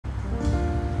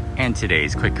And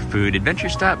today's quick food adventure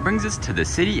stop brings us to the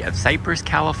city of Cypress,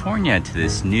 California, to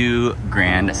this new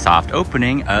grand soft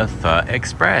opening of Pho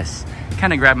Express.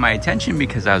 Kind of grabbed my attention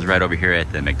because I was right over here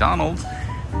at the McDonald's.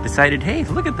 Decided, hey,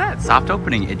 look at that soft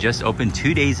opening. It just opened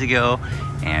 2 days ago.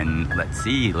 And let's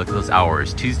see, look at those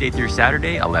hours. Tuesday through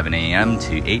Saturday, 11 a.m.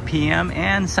 to 8 p.m.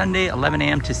 and Sunday, 11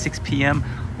 a.m. to 6 p.m.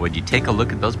 Would you take a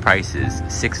look at those prices?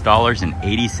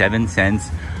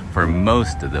 $6.87 for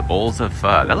most of the bowls of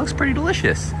pho. That looks pretty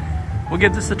delicious. We'll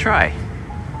give this a try.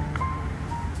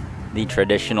 The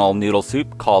traditional noodle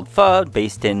soup called pho,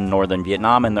 based in northern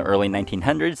Vietnam in the early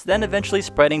 1900s, then eventually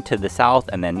spreading to the south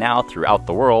and then now throughout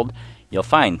the world, you'll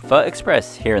find Pho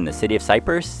Express here in the city of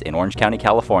Cypress in Orange County,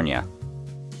 California.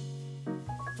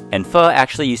 And pho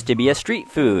actually used to be a street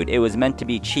food. It was meant to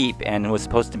be cheap and was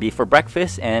supposed to be for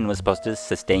breakfast and was supposed to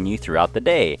sustain you throughout the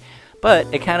day. But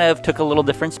it kind of took a little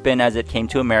different spin as it came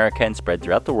to America and spread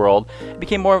throughout the world. It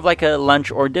became more of like a lunch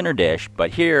or dinner dish.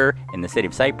 But here in the city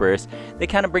of Cypress, they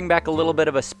kind of bring back a little bit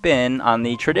of a spin on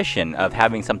the tradition of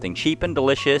having something cheap and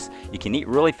delicious. You can eat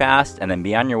really fast and then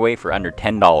be on your way for under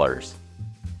 $10.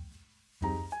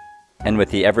 And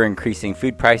with the ever-increasing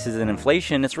food prices and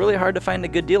inflation, it's really hard to find a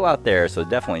good deal out there, so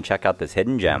definitely check out this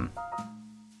hidden gem.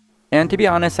 And to be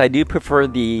honest, I do prefer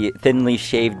the thinly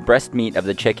shaved breast meat of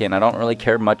the chicken. I don't really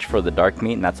care much for the dark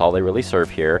meat, and that's all they really serve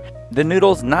here. The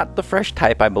noodles, not the fresh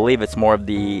type, I believe it's more of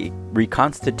the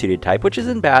reconstituted type, which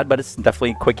isn't bad, but it's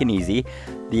definitely quick and easy.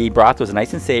 The broth was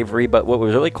nice and savory, but what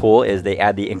was really cool is they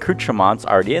add the accoutrements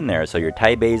already in there. So your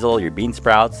Thai basil, your bean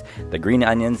sprouts, the green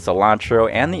onions, cilantro,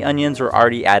 and the onions were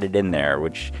already added in there,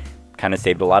 which kind of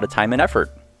saved a lot of time and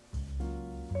effort.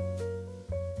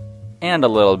 And a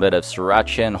little bit of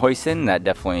sriracha and hoisin, that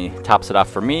definitely tops it off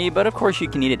for me, but of course you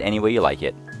can eat it any way you like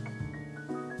it.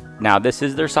 Now this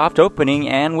is their soft opening,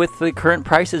 and with the current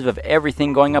prices of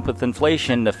everything going up with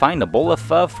inflation, to find a bowl of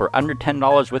pho for under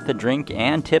 $10 with the drink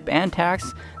and tip and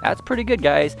tax, that's pretty good,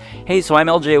 guys. Hey, so I'm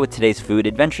LJ with today's food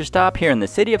adventure stop here in the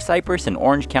city of Cypress in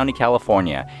Orange County,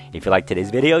 California. If you liked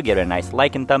today's video, give it a nice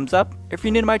like and thumbs up. If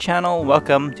you're new to my channel,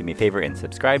 welcome. Do me a favor and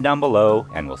subscribe down below,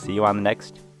 and we'll see you on the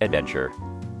next adventure.